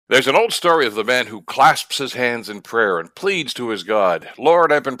There's an old story of the man who clasps his hands in prayer and pleads to his God, Lord,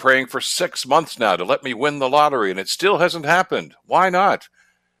 I've been praying for 6 months now to let me win the lottery, and it still hasn't happened. Why not?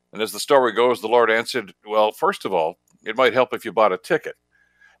 And as the story goes, the Lord answered, well, first of all, it might help if you bought a ticket.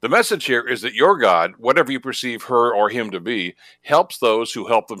 The message here is that your God, whatever you perceive her or him to be, helps those who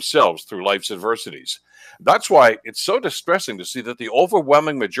help themselves through life's adversities. That's why it's so distressing to see that the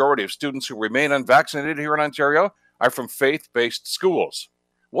overwhelming majority of students who remain unvaccinated here in Ontario are from faith-based schools.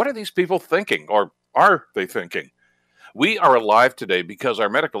 What are these people thinking, or are they thinking? We are alive today because our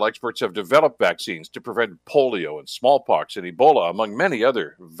medical experts have developed vaccines to prevent polio and smallpox and Ebola, among many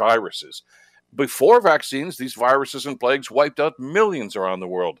other viruses. Before vaccines, these viruses and plagues wiped out millions around the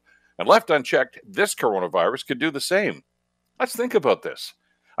world. And left unchecked, this coronavirus could do the same. Let's think about this.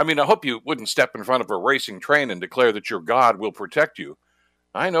 I mean, I hope you wouldn't step in front of a racing train and declare that your God will protect you.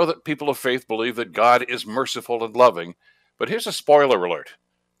 I know that people of faith believe that God is merciful and loving, but here's a spoiler alert.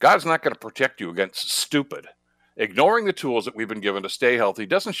 God's not going to protect you against stupid. Ignoring the tools that we've been given to stay healthy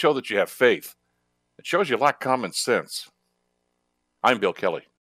doesn't show that you have faith. It shows you lack common sense. I'm Bill Kelly.